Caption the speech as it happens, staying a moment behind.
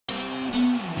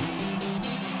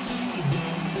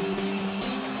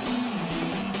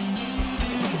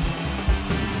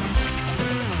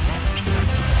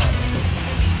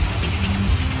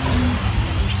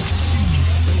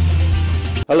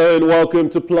Hello and welcome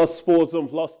to Plus Sports on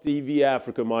Plus TV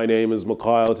Africa. My name is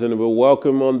Berhalter and we're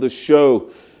welcome on the show.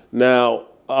 Now,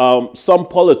 some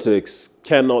politics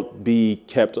cannot be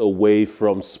kept away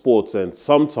from sports, and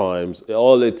sometimes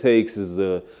all it takes is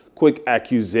a quick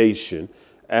accusation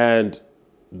and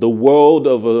the world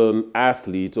of an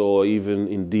athlete or even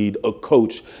indeed a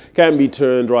coach can be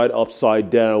turned right upside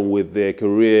down with their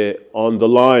career on the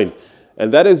line.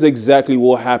 And that is exactly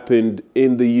what happened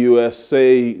in the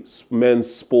USA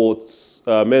men's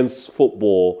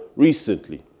football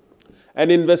recently. An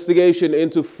investigation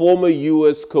into former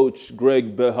US coach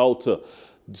Greg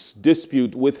Berhalter's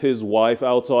dispute with his wife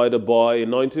outside a bar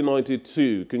in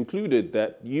 1992 concluded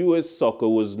that US soccer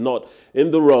was not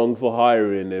in the wrong for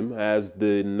hiring him as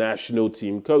the national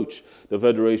team coach, the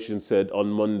federation said on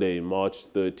Monday, March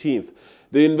 13th.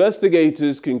 The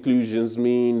investigators' conclusions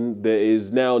mean there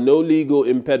is now no legal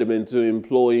impediment to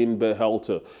employing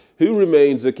Berhalter, who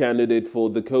remains a candidate for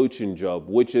the coaching job,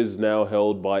 which is now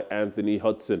held by Anthony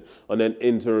Hudson on an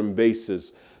interim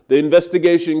basis. The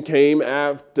investigation came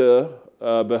after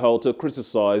Berhalter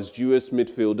criticized US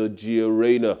midfielder Gio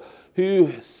Reyna, who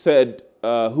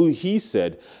he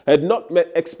said had not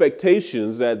met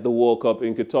expectations at the World Cup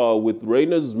in Qatar, with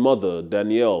Reyna's mother,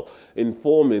 Danielle,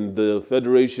 informing the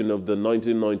Federation of the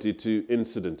 1992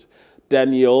 incident.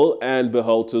 Danielle and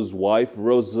Berhalter's wife,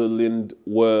 Rosalind,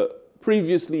 were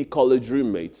previously college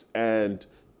roommates and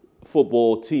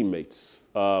football teammates.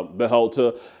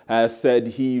 Berhalter has said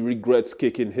he regrets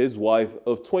kicking his wife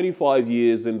of 25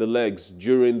 years in the legs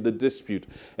during the dispute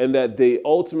and that they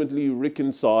ultimately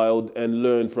reconciled and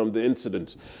learned from the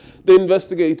incident. The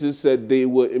investigators said they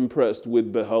were impressed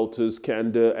with Berhalter's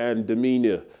candor and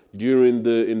demeanor during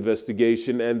the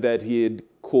investigation and that he had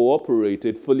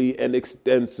cooperated fully and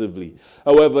extensively.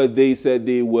 However, they said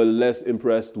they were less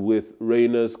impressed with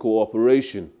Reyna's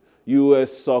cooperation.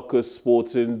 U.S. Soccer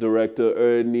Sporting Director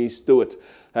Ernie Stewart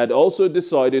had also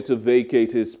decided to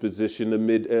vacate his position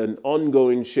amid an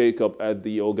ongoing shakeup at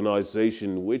the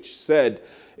organization, which said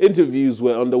interviews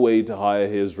were underway to hire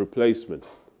his replacement.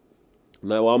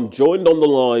 Now, I'm joined on the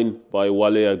line by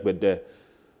Wale Agbede.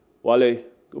 Wale,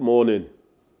 good morning.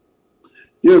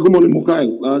 Yeah, good morning,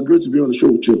 Mukail. Great to be on the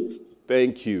show with you.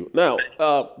 Thank you. Now,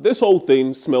 this whole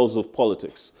thing smells of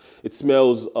politics. It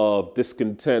smells of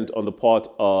discontent on the part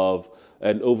of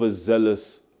an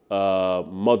overzealous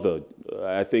mother.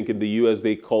 I think in the U.S.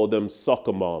 they call them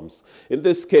soccer moms. In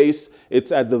this case,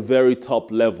 it's at the very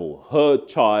top level. Her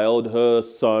child, her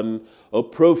son, a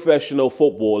professional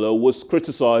footballer, was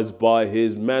criticized by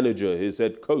his manager, his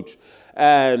head coach.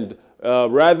 And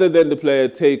rather than the player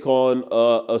take on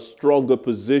a stronger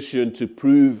position to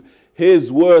prove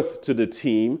his worth to the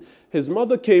team, his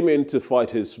mother came in to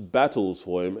fight his battles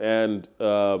for him, and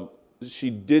she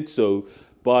did so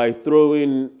by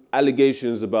throwing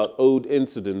allegations about old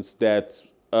incidents that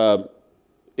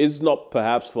is not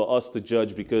perhaps for us to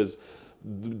judge because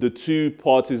the two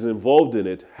parties involved in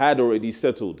it had already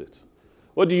settled it.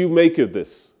 What do you make of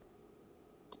this?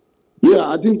 Yeah,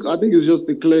 I think it's just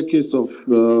a clear case of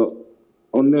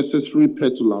unnecessary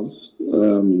petulance,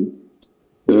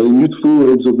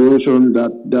 youthful exuberation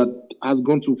that has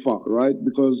gone too far, right?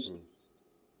 Because,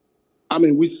 I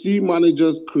mean, we see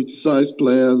managers criticize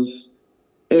players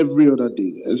every other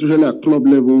day, especially at club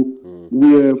level,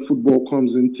 where football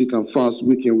comes in thick and fast,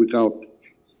 week in, week out.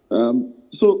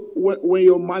 So when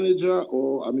your manager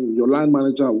or, I mean, your line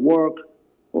manager at work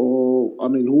or, I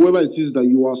mean, whoever it is that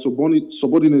you are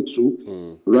subordinate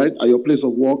to, right, at your place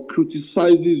of work,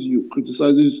 criticizes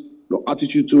your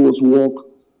attitude towards work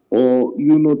or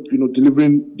you not,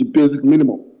 delivering the basic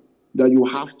minimum that you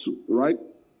have to, right?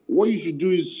 What you should do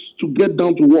is to get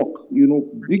down to work,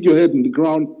 dig your head in the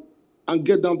ground and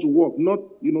get down to work, not,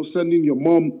 sending your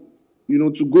mom,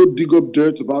 to go dig up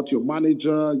dirt about your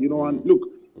manager, and look,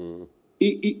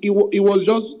 it was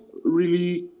just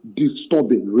really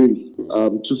disturbing, really,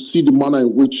 to see the manner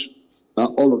in which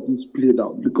all of this played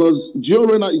out. Because Gio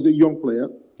Reyna is a young player,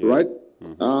 right?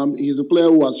 He's a player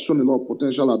who has shown a lot of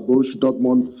potential at Borussia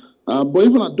Dortmund. But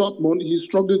even at Dortmund, he's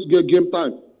struggling to get game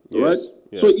time, right?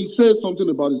 Yes. So he says something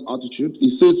about his attitude. He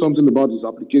says something about his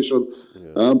application.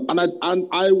 And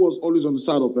I was always on the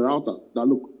side of Berhalter. That,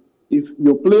 look, if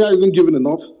your player isn't given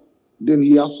enough, then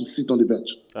he has to sit on the bench.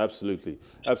 Absolutely.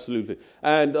 Absolutely.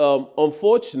 And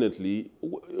unfortunately,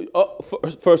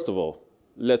 first of all,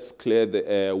 let's clear the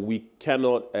air. We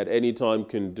cannot at any time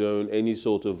condone any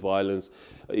sort of violence,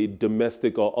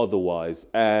 domestic or otherwise.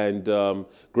 And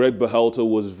Greg Berhalter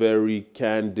was very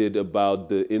candid about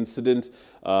the incident.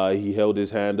 He held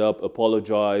his hand up,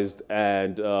 apologized,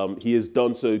 and he has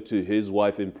done so to his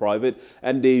wife in private.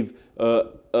 And they've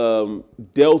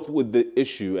dealt with the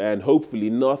issue, and hopefully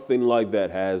nothing like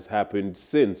that has happened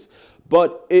since.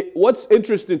 But what's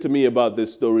interesting to me about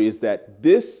this story is that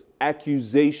this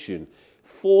accusation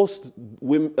forced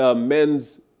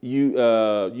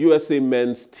USA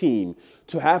men's team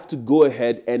to have to go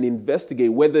ahead and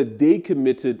investigate whether they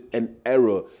committed an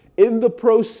error in the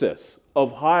process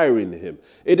of hiring him.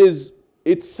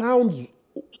 It sounds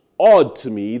odd to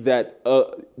me that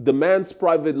the man's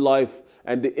private life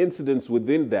and the incidents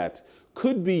within that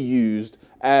could be used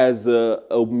as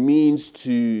a means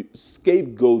to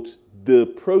scapegoat the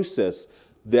process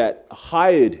that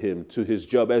hired him to his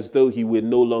job, as though he were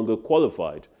no longer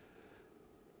qualified.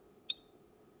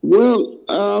 Well,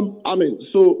 I mean,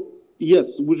 so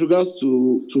yes, with regards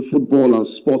to football and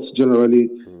sports generally,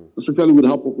 especially with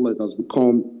how popular it has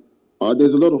become,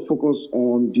 there's a lot of focus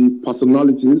on the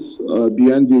personalities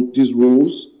behind these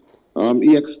roles.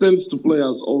 It extends to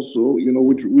players also, you know,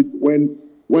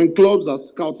 when clubs are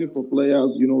scouting for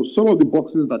players, you know, some of the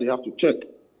boxes that they have to check,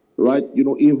 right? You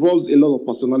know, it involves a lot of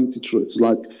personality traits,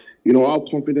 like, you know, how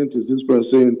confident is this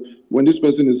person? When this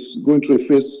person is going through a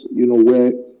phase, you know,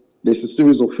 where there's a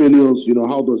series of failures, you know,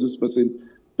 how does this person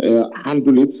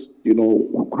handle it? You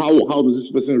know, how does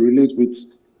this person relate with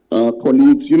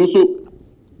colleagues? You know, so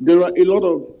there are a lot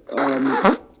of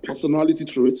personality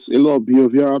traits, a lot of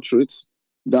behavioral traits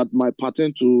that might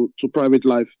pertain to private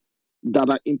life that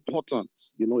are important,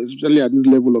 you know, especially at this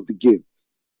level of the game.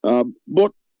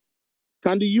 But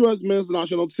can the U.S. men's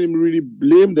national team really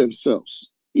blame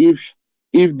themselves if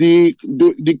the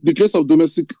case of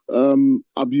domestic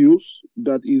abuse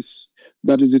that is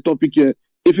the topic here,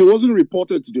 if it wasn't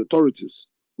reported to the authorities,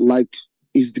 like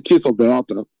is the case of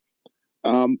Berhalter,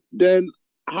 then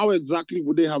how exactly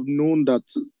would they have known that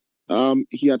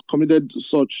he had committed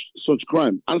such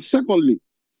crime? And secondly,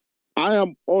 I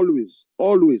am always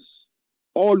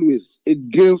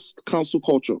against cancel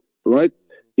culture, right?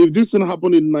 If this thing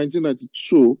happened in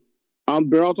 1992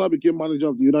 and Berhalter became manager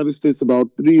of the United States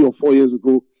about 3 or 4 years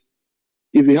ago,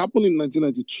 if it happened in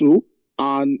 1992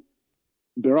 and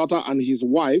Berhalter and his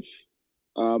wife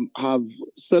have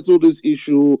settled this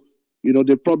issue, you know,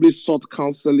 they probably sought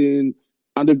counseling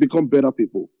and they've become better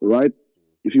people, right?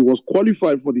 If he was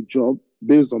qualified for the job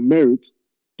based on merit,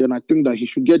 then I think that he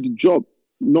should get the job,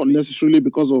 not necessarily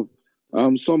because of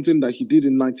something that he did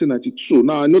in 1992.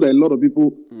 Now, I know that a lot of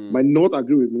people might not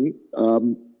agree with me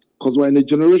because we're in a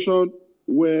generation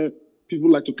where people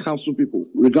like to cancel people,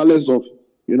 regardless of,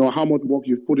 you know, how much work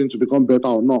you've put in to become better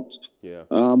or not. Yeah.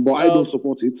 But I don't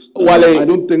support it. Wale, I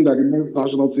don't think that the men's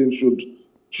national team should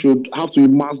have to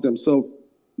immerse themselves,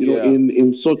 you know,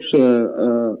 in such.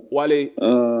 Wale,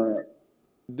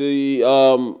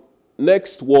 the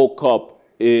next World Cup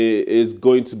is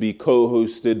going to be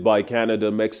co-hosted by Canada,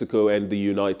 Mexico, and the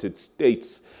United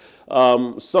States.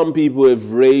 Some people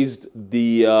have raised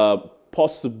the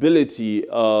possibility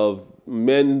of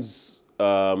men's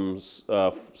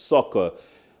soccer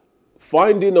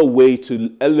finding a way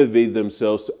to elevate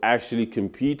themselves to actually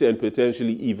compete and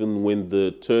potentially even win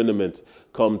the tournament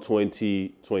come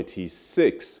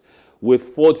 2026,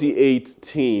 with 48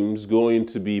 teams going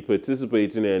to be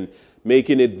participating and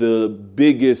making it the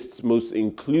biggest, most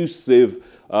inclusive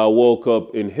World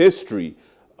Cup in history.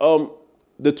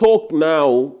 The talk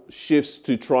now shifts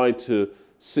to trying to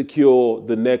secure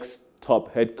the next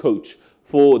top head coach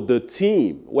for the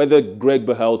team, whether Greg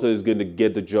Berhalter is going to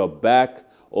get the job back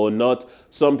or not.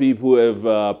 Some people have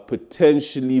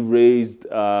potentially raised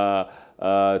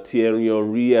Thierry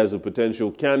Henry as a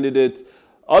potential candidate.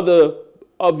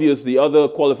 Obviously, other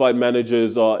qualified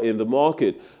managers are in the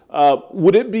market.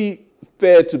 Would it be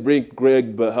fair to bring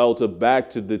Greg Berhalter back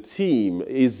to the team?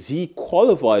 Is he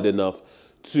qualified enough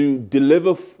to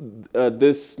deliver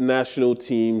this national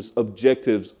team's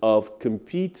objectives of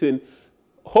competing,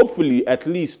 hopefully at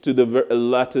least to the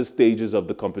latter stages of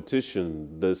the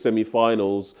competition, the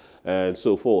semi-finals and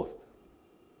so forth?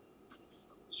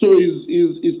 So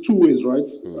it's two ways, right?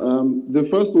 The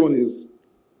first one is,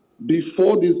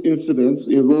 before this incident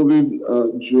involving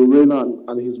Joe Reyna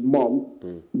and his mom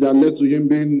that led to him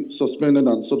being suspended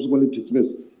and subsequently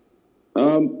dismissed,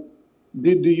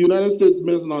 did the United States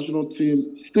men's national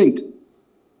team think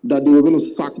that they were going to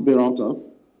sack Berhalter?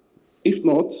 If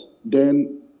not,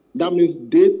 then that means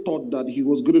they thought that he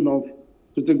was good enough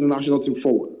to take the national team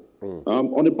forward.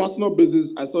 On a personal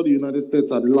basis, I saw the United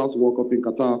States at the last World Cup in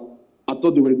Qatar. I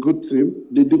thought they were a good team.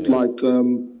 They looked like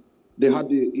they had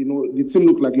the team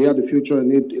looked like they had the future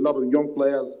in it. A lot of young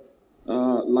players,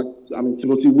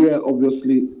 Timothy Weah,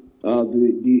 obviously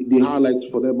the highlights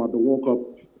for them at the World Cup.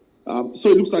 So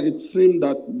it looks like a team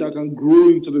that can grow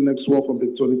into the next World Cup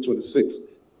in 2026.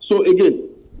 So again,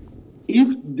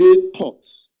 if they thought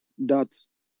that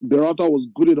Berhalter was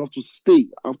good enough to stay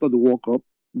after the World Cup,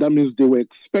 that means they were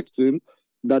expecting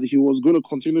that he was going to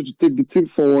continue to take the team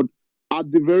forward at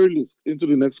the very least into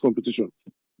the next competition.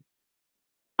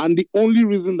 And the only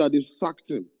reason that they've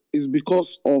sacked him is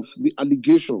because of the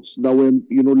allegations that were,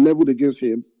 leveled against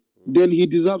him. Then he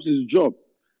deserves his job.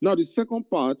 Now, the second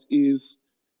part is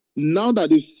now that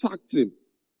they've sacked him,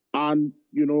 and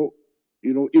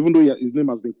even though his name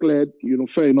has been cleared,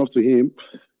 fair enough to him,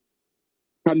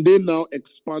 can they now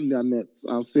expand their nets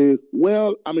and say,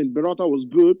 well, I mean, Berhalter was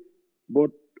good, but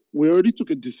we already took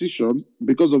a decision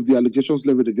because of the allegations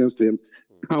leveled against him.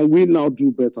 Can we now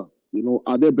do better?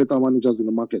 Are there better managers in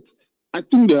the market? I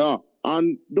think there are.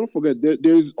 And don't forget,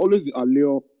 there is always the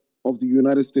allure of the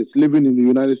United States, living in the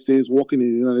United States, working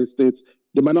in the United States.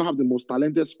 They might not have the most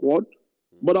talented squad,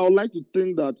 but I would like to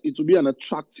think that it will be an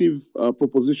attractive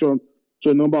proposition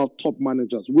to a number of top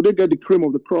managers. Would they get the cream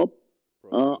of the crop?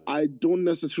 I don't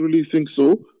necessarily think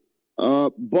so.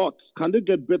 But can they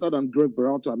get better than Greg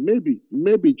Berhalter?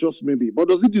 Maybe, just maybe. But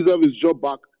does he deserve his job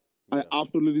back? I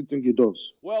absolutely think he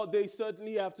does. Well, they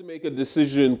certainly have to make a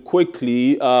decision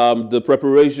quickly. The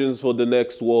preparations for the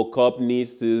next World Cup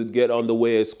needs to get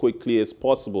underway as quickly as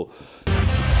possible.